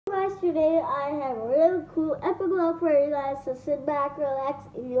guys, today I have a really cool epic vlog for you guys, so sit back, relax,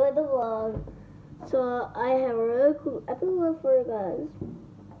 enjoy the vlog. So I have a really cool epic vlog for you guys,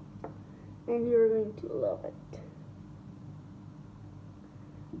 and you're going to love it.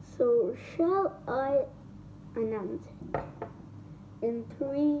 So shall I announce it? In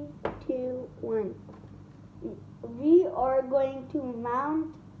 3, 2, 1. We are going to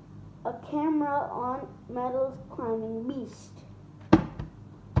mount a camera on Metal's Climbing Beast.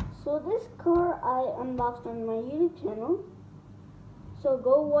 So this car I unboxed on my YouTube channel. So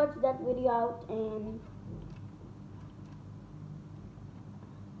go watch that video out, and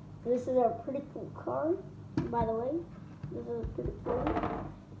this is a pretty cool car, by the way. This is pretty cool.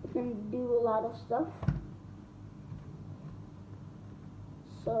 You can do a lot of stuff.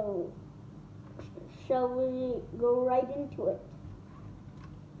 So shall we go right into it?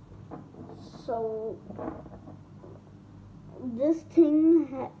 So this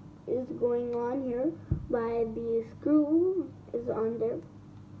thing is going on here by the screw is on there.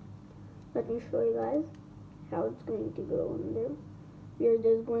 Let me show you guys how it's going to go on there. We are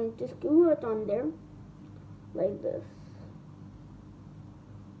just going to screw it on there like this.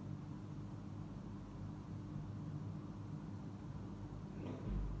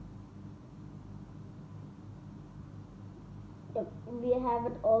 Yep, we have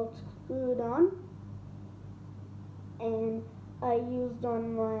it all screwed on, and I used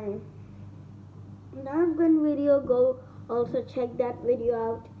on my Nerf gun video. Go also check that video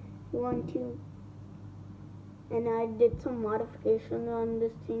out if you want to. And I did some modification on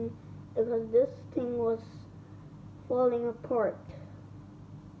this thing because this thing was falling apart.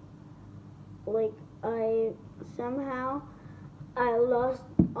 Like somehow I lost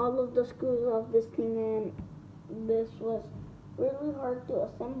all of the screws of this thing, and this was really hard to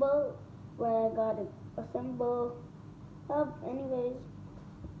assemble, but I got it assembled up anyways.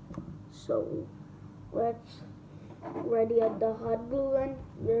 So let's ready at the hot glue gun.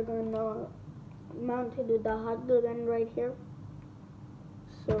 We're gonna mount it with the hot glue gun right here.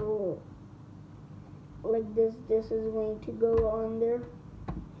 So like this is going to go on there.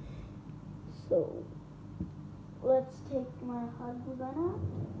 So let's take my hot glue gun out.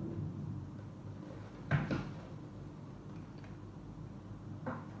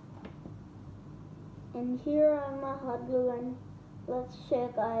 And here on my hot glue gun, let's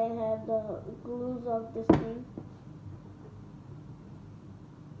check I have the glues of this thing.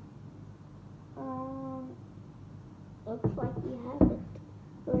 Looks like we have it.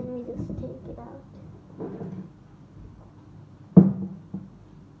 Let me just take it out.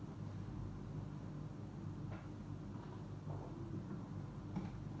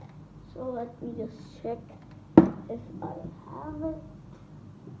 So let me just check if I have it.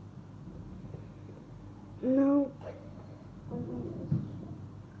 Nope. Let me just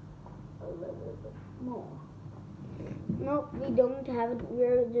check a little bit more. Nope, we don't have it.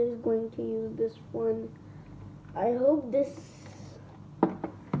 We're just going to use this one. I hope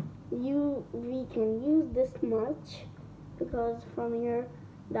we can use this much, because from here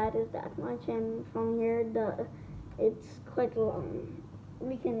that is that much, and from here it's quite long.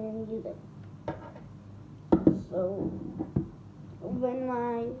 We can use it. So when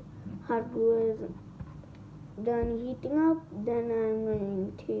my hot glue is done heating up, then I'm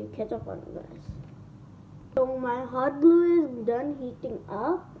going to catch up on you guys. So my hot glue is done heating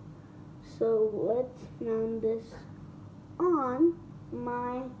up. So let's mount this on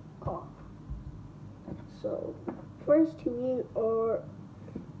my car. So first we are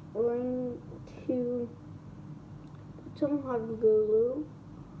going to put some hot glue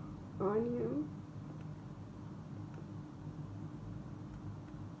on here.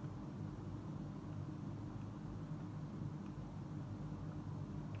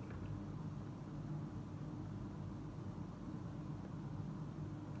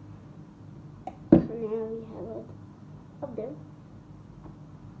 So now we have it up there.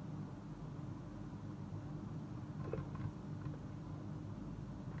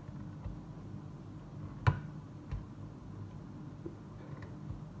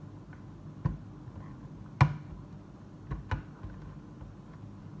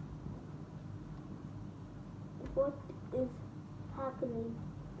 What is happening?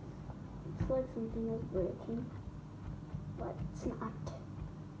 It's like something is breaking, but it's not.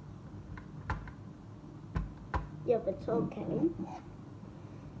 Yep, it's okay.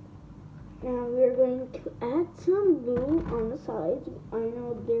 Now we're going to add some glue on the sides. I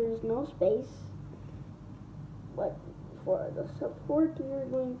know there's no space, but for the support we're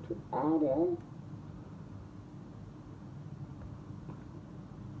going to add it.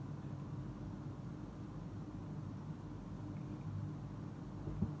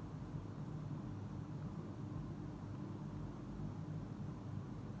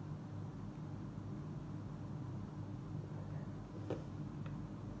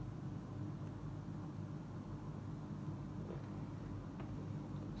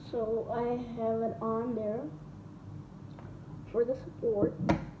 So I have it on there for the support.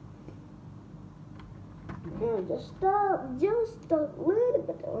 And just a little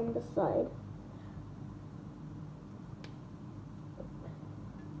bit on the side.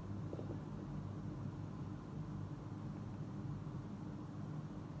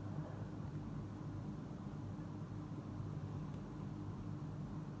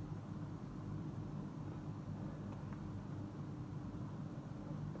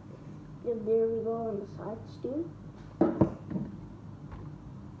 And there we go on the sides too.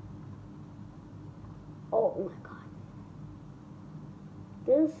 Oh my god.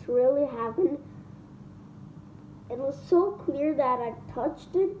 This really happened. It was so clear that I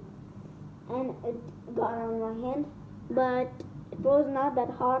touched it and it got on my hand, but it was not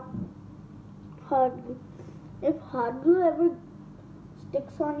that hot. If hot glue ever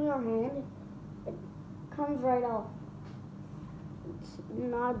sticks on your hand, it comes right off. It's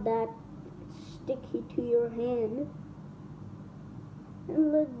not that sticky to your hand.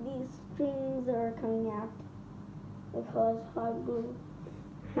 And look, these strings are coming out because hot glue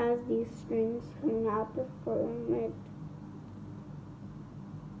has these strings coming out from it.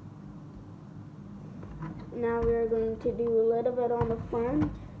 Now we are going to do a little bit on the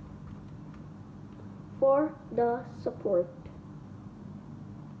front for the support.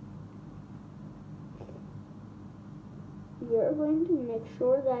 We are going to make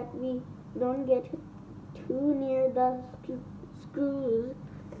sure that we don't get too near the screws,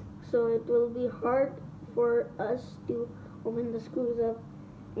 so it will be hard for us to open the screws up,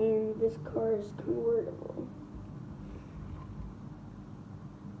 and this car is convertible.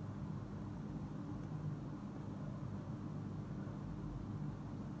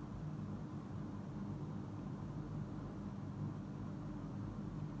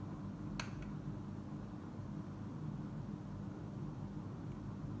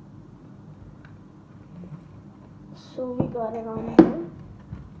 So we got it on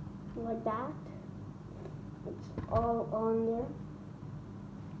there, like that. It's all on there.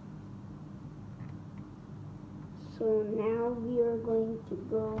 So now we are going to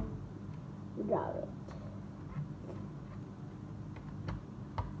go drive it.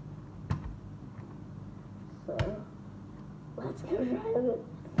 So let's go drive it.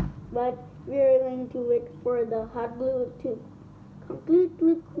 But we are going to wait for the hot glue to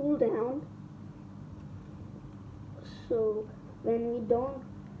completely cool down. So when we don't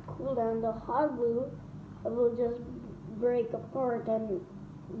cool down the hot glue, it will just break apart and it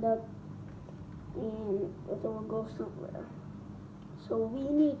will go somewhere. So we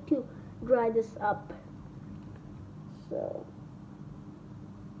need to dry this up.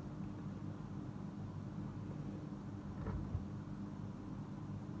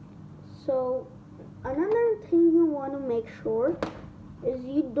 So another thing you want to make sure is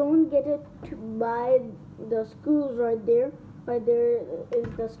you don't get it by the screws right there. Right there is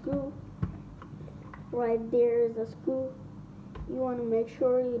the screw. Right there is the screw. You want to make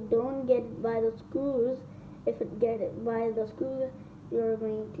sure you don't get it by the screws. If it get it by the screws, you're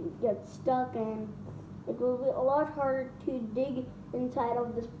going to get stuck, and it will be a lot harder to dig inside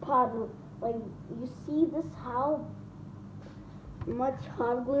of this puddle. Like, you see this, how much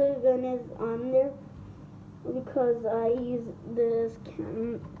hot glue gun is on there? Because I use this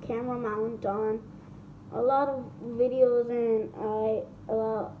camera mount on a lot of videos, and I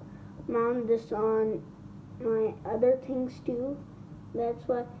mount this on my other things too. That's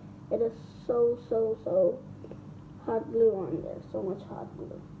why it is so hot glue on there. So much hot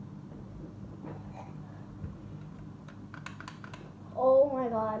glue. Oh my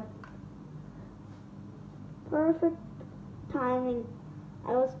god. Perfect timing.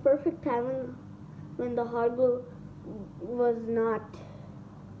 I was perfect timing when the hot glue was not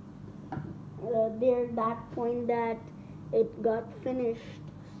there at that point that it got finished.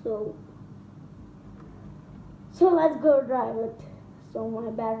 So let's go drive it. So my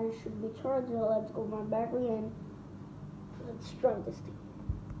battery should be charged. Let's go my battery and let's drive this thing.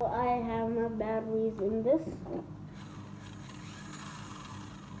 So I have my batteries in this.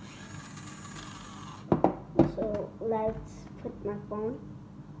 So let's put my phone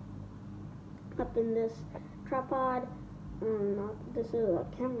up in this tripod. This is a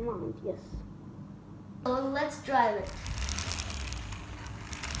camera mount, yes. So let's drive it.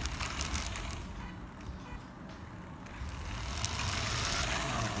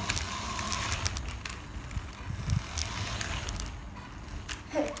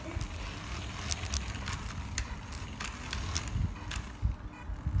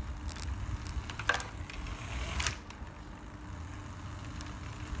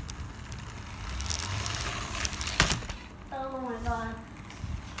 Oh my god.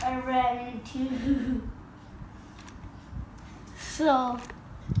 I ran into. So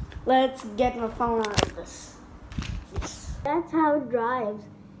let's get my phone out of this. Yes. That's how it drives.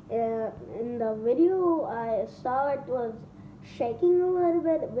 In the video I saw it was shaking a little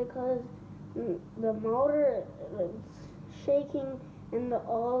bit because the motor is shaking and the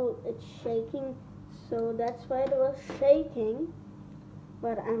oil it's shaking, so that's why it was shaking.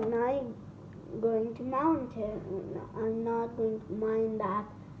 But I'm not going to mount it. I'm not going to mind that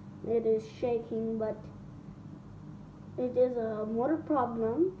it is shaking, but it is a motor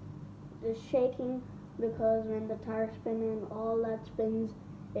problem. It's shaking because when the tires spin and all that spins,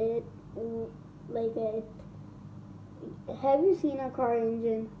 it like it. Have you seen a car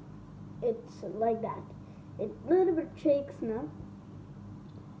engine? It's like that. It little bit shakes now.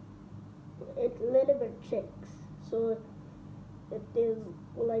 It little bit shakes, so it is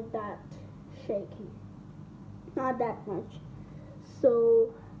like that shaking. Not that much.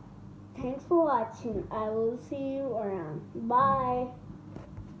 So thanks for watching. I will see you around. Bye.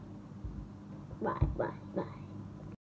 Bye. Bye. Bye.